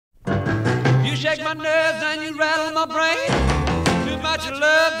shake my nerves and you rattle my brain. Too much of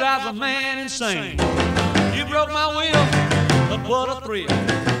love drives a man insane. You broke my will, but what a thrill.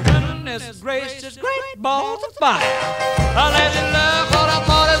 Goodness gracious, great balls of fire. I let you love what I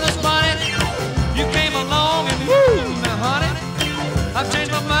thought it was funny. You came along and woo, now honey, I've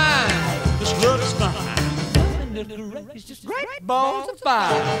changed my mind. This love is fine. Goodness gracious, great balls of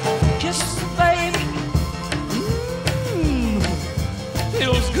fire. Kisses, baby.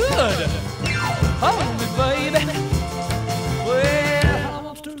 Feels good. Hold me, baby. Well, I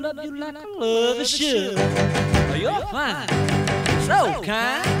want to love you like I love you should. You're fine, so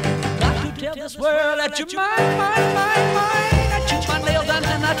kind. Got to tell this world that you're mine, mine, mine, mine. I chew my nails down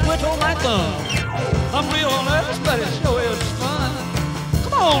and I twiddle my thumb. I'm real nervous, but it sure is fun.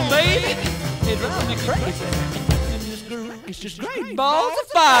 Come on, baby. It drives me crazy. It's just great balls of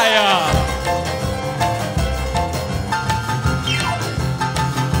fire.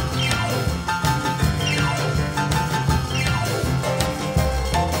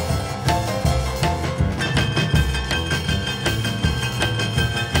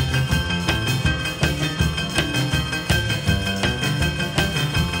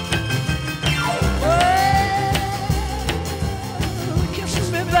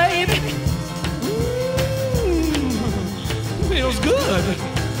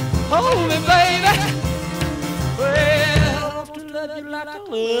 Hold me, baby. Well, I want to love you like I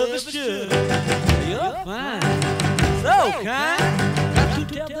love you should. You're fine, so kind. Got to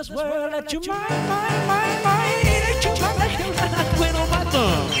tell this world that you're mine, mine, mine, mine. That you're my nails and I quit on my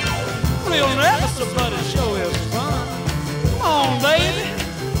thumb. Real nervous, but it sure is fun. Come on, baby,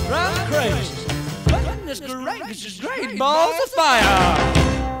 drive me crazy. Goodness gracious, great balls of fire.